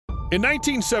In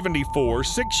 1974,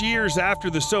 6 years after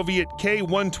the Soviet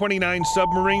K-129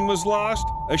 submarine was lost,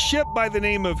 a ship by the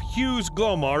name of Hughes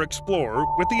Glomar Explorer,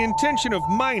 with the intention of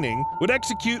mining, would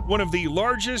execute one of the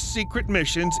largest secret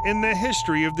missions in the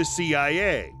history of the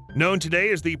CIA. Known today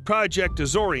as the Project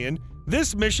Azorian,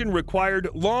 this mission required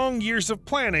long years of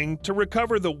planning to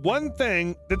recover the one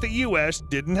thing that the U.S.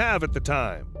 didn't have at the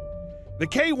time. The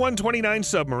K-129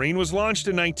 submarine was launched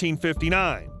in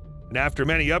 1959. And after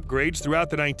many upgrades throughout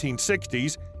the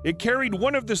 1960s, it carried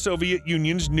one of the Soviet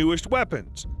Union's newest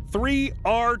weapons, 3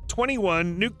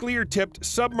 R-21 nuclear-tipped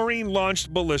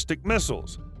submarine-launched ballistic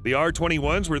missiles. The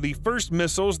R-21s were the first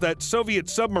missiles that Soviet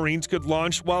submarines could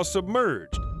launch while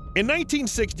submerged. In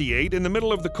 1968, in the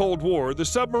middle of the Cold War, the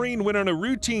submarine went on a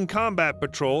routine combat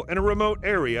patrol in a remote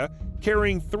area,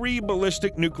 carrying 3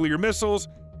 ballistic nuclear missiles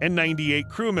and 98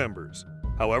 crew members.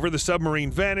 However, the submarine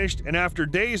vanished, and after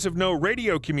days of no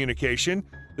radio communication,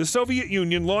 the Soviet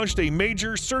Union launched a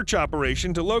major search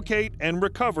operation to locate and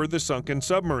recover the sunken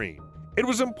submarine. It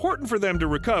was important for them to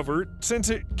recover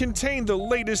since it contained the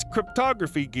latest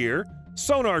cryptography gear,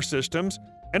 sonar systems,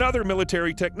 and other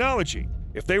military technology.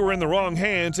 If they were in the wrong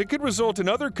hands, it could result in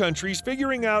other countries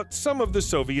figuring out some of the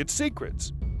Soviet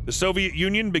secrets. The Soviet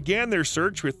Union began their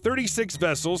search with 36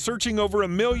 vessels searching over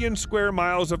 1 million square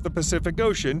miles of the Pacific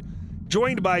Ocean,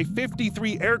 joined by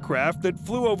 53 aircraft that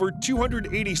flew over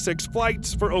 286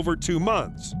 flights for over 2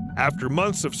 months. After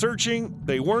months of searching,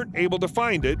 they weren't able to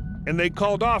find it, and they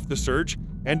called off the search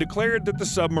and declared that the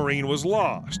submarine was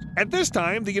lost. At this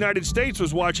time, the United States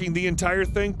was watching the entire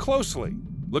thing closely,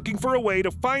 looking for a way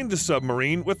to find the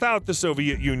submarine without the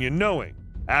Soviet Union knowing.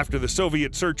 After the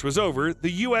Soviet search was over,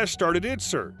 the U.S. started its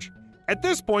search. At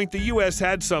this point, the U.S.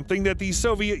 had something that the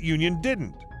Soviet Union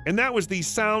didn't, and that was the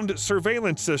Sound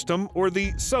Surveillance System, or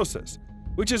the SOSUS,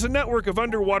 which is a network of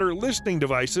underwater listening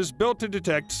devices built to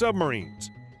detect submarines.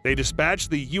 They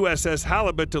dispatched the USS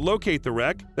Halibut to locate the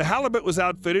wreck. The Halibut was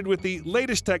outfitted with the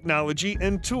latest technology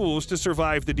and tools to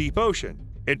survive the deep ocean.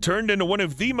 It turned into one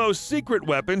of the most secret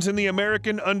weapons in the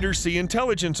American undersea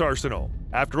intelligence arsenal.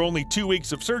 After only 2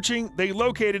 weeks of searching, they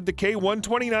located the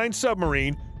K-129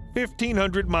 submarine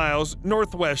 1,500 miles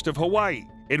northwest of Hawaii.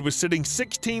 It was sitting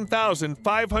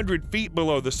 16,500 feet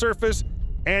below the surface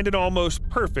and in almost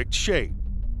perfect shape.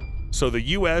 So the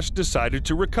U.S. decided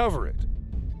to recover it.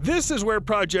 This is where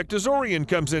Project Azorian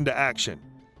comes into action.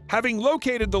 Having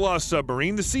located the lost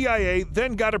submarine, the CIA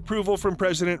then got approval from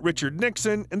President Richard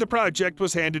Nixon, and the project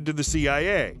was handed to the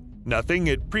CIA. Nothing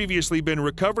had previously been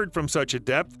recovered from such a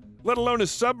depth, let alone a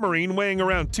submarine weighing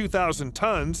around 2,000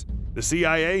 tons. The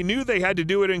CIA knew they had to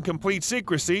do it in complete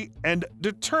secrecy and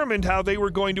determined how they were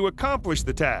going to accomplish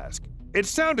the task. It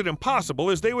sounded impossible,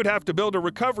 as they would have to build a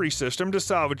recovery system to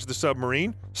salvage the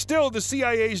submarine. Still, the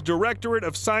CIA's Directorate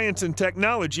of Science and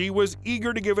Technology was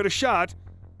eager to give it a shot,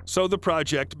 so the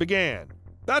project began.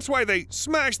 That's why they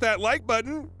smashed that like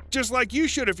button, just like you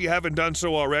should if you haven't done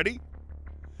so already.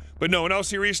 But no, in all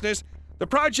seriousness, the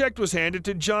project was handed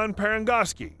to John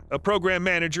Parangosky, a program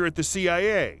manager at the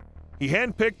CIA. He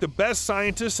handpicked the best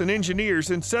scientists and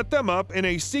engineers and set them up in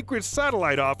a secret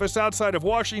satellite office outside of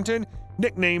Washington,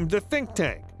 nicknamed the Think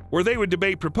Tank, where they would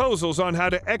debate proposals on how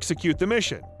to execute the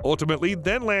mission. Ultimately,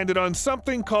 then landed on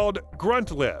something called grunt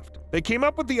lift. They came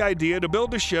up with the idea to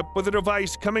build a ship with a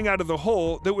device coming out of the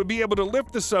hull that would be able to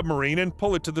lift the submarine and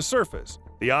pull it to the surface.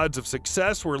 The odds of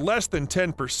success were less than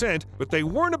 10%, but they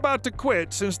weren't about to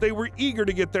quit since they were eager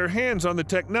to get their hands on the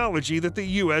technology that the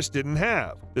U.S. didn't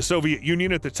have. The Soviet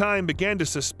Union at the time began to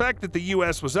suspect that the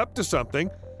U.S. was up to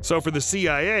something, so for the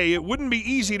CIA, it wouldn't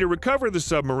be easy to recover the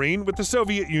submarine with the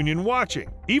Soviet Union watching.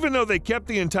 Even though they kept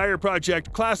the entire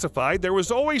project classified, there was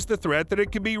always the threat that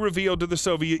it could be revealed to the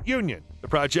Soviet Union. The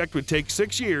project would take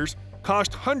 6 years,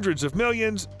 cost hundreds of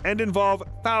millions, and involve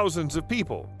thousands of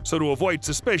people. So to avoid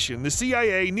suspicion, the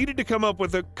CIA needed to come up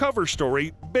with a cover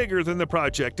story bigger than the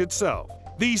project itself.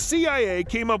 The CIA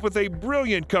came up with a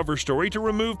brilliant cover story to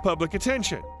remove public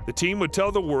attention. The team would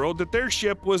tell the world that their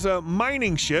ship was a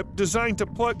mining ship designed to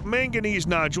pluck manganese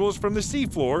nodules from the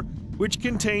seafloor, which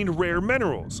contained rare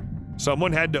minerals.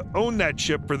 Someone had to own that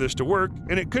ship for this to work,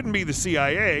 and it couldn't be the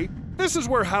CIA. This is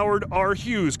where Howard R.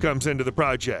 Hughes comes into the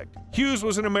project. Hughes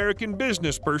was an American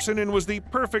business person and was the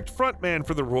perfect frontman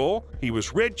for the role. He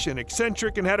was rich and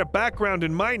eccentric and had a background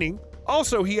in mining.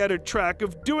 Also, he had a track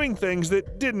of doing things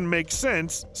that didn't make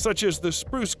sense, such as the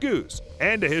Spruce Goose,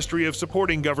 and a history of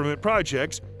supporting government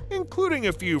projects, including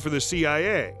a few for the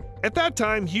CIA. At that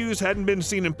time, Hughes hadn't been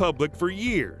seen in public for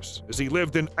years, as he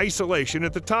lived in isolation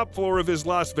at the top floor of his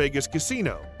Las Vegas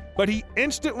casino. But he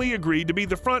instantly agreed to be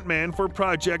the frontman for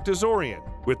Project Azorian.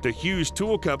 With the Hughes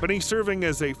Tool Company serving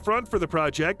as a front for the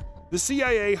project, the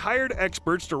CIA hired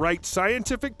experts to write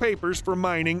scientific papers for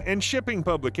mining and shipping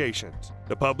publications.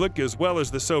 The public, as well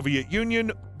as the Soviet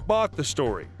Union, bought the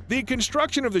story. The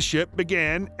construction of the ship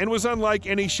began and was unlike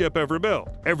any ship ever built.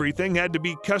 Everything had to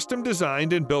be custom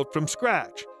designed and built from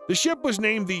scratch. The ship was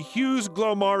named the Hughes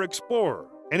Glomar Explorer,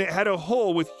 and it had a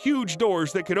hull with huge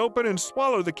doors that could open and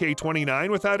swallow the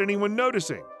K-29 without anyone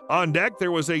noticing. On deck,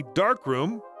 there was a dark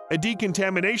room, a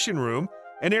decontamination room,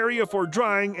 an area for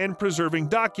drying and preserving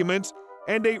documents,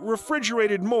 and a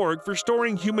refrigerated morgue for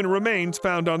storing human remains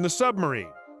found on the submarine.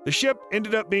 The ship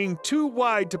ended up being too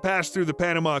wide to pass through the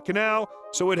Panama Canal,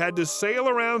 so it had to sail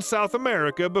around South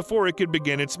America before it could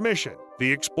begin its mission.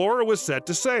 The Explorer was set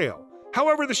to sail.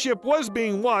 However, the ship was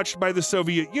being watched by the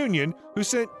Soviet Union, who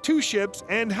sent 2 ships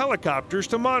and helicopters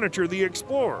to monitor the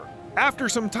Explorer. After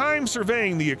some time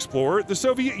surveying the Explorer, the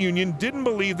Soviet Union didn't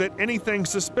believe that anything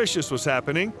suspicious was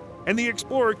happening, and the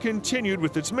Explorer continued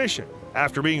with its mission.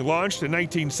 After being launched in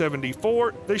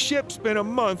 1974, the ship spent a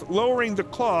month lowering the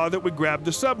claw that would grab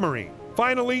the submarine.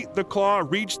 Finally, the claw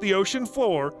reached the ocean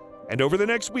floor, and over the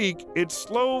next week, it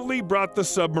slowly brought the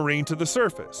submarine to the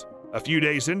surface. A few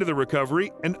days into the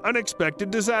recovery, an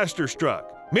unexpected disaster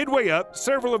struck. Midway up,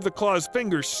 several of the claw's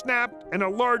fingers snapped, and a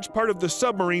large part of the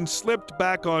submarine slipped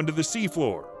back onto the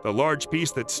seafloor. The large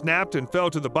piece that snapped and fell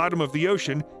to the bottom of the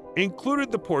ocean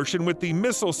included the portion with the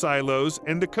missile silos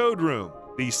and the code room.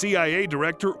 The CIA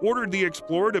director ordered the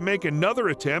Explorer to make another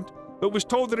attempt, but was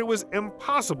told that it was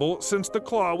impossible since the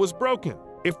claw was broken.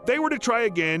 If they were to try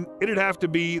again, it'd have to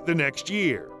be the next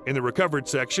year. In the recovered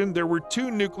section, there were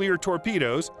 2 nuclear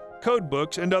torpedoes, code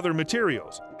books, and other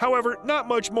materials. However, not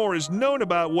much more is known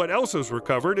about what else was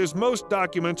recovered, as most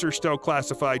documents are still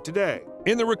classified today.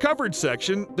 In the recovered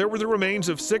section, there were the remains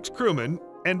of 6 crewmen,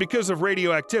 and because of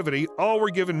radioactivity, all were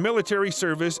given military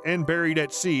service and buried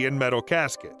at sea in metal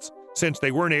caskets. Since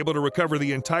they weren't able to recover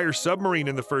the entire submarine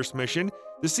in the first mission,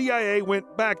 the CIA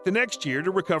went back the next year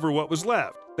to recover what was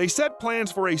left. They set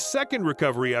plans for a second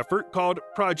recovery effort called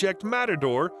Project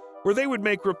Matador, where they would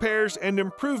make repairs and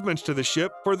improvements to the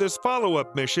ship for this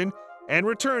follow-up mission and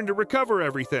return to recover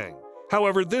everything.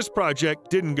 However, this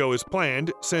project didn't go as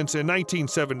planned, since in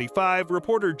 1975,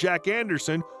 reporter Jack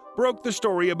Anderson broke the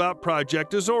story about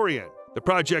Project Azorian. The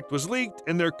project was leaked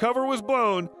and their cover was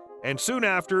blown, and soon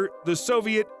after, the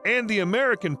Soviet and the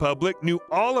American public knew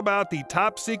all about the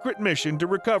top-secret mission to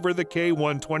recover the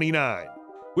K-129.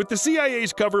 With the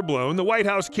CIA's cover blown, the White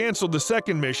House canceled the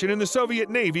second mission and the Soviet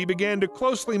Navy began to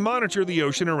closely monitor the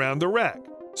ocean around the wreck.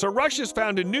 So Russia's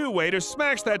found a new way to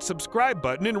smash that subscribe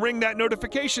button and ring that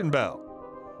notification bell.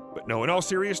 But no, in all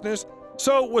seriousness,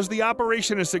 so was the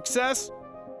operation a success?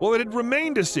 Well, it had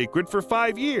remained a secret for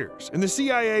 5 years, and the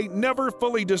CIA never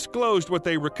fully disclosed what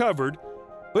they recovered,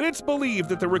 but it's believed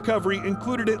that the recovery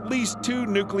included at least 2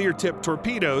 nuclear-tipped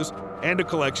torpedoes and a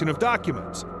collection of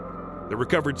documents. The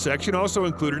recovered section also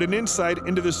included an insight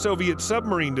into the Soviet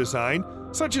submarine design,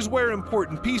 such as where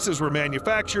important pieces were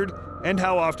manufactured and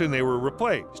how often they were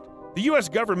replaced. The U.S.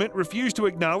 government refused to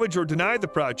acknowledge or deny the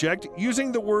project,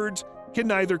 using the words "can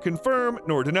neither confirm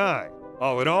nor deny."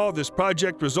 All in all, this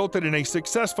project resulted in a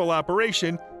successful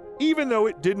operation, even though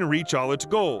it didn't reach all its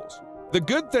goals. The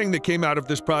good thing that came out of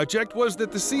this project was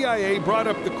that the CIA brought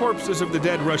up the corpses of the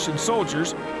dead Russian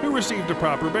soldiers who received a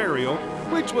proper burial,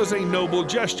 which was a noble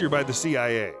gesture by the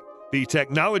CIA. The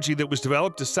technology that was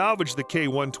developed to salvage the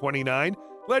K-129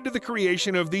 led to the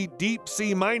creation of the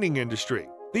deep-sea mining industry.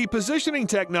 The positioning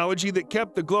technology that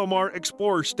kept the Glomar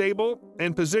Explorer stable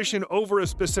and positioned over a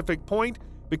specific point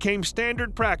became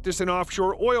standard practice in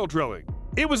offshore oil drilling.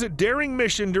 It was a daring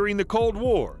mission during the Cold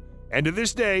War, and to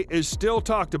this day is still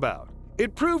talked about.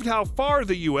 It proved how far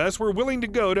the U.S. were willing to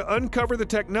go to uncover the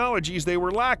technologies they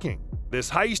were lacking.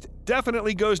 This heist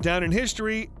definitely goes down in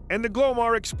history, and the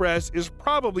Glomar Express is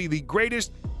probably the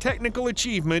greatest technical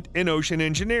achievement in ocean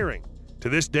engineering. To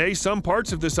this day, some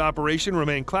parts of this operation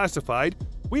remain classified.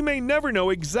 We may never know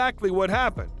exactly what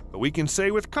happened, but we can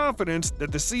say with confidence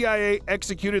that the CIA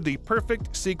executed the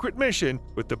perfect secret mission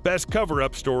with the best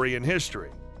cover-up story in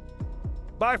history.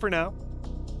 Bye for now.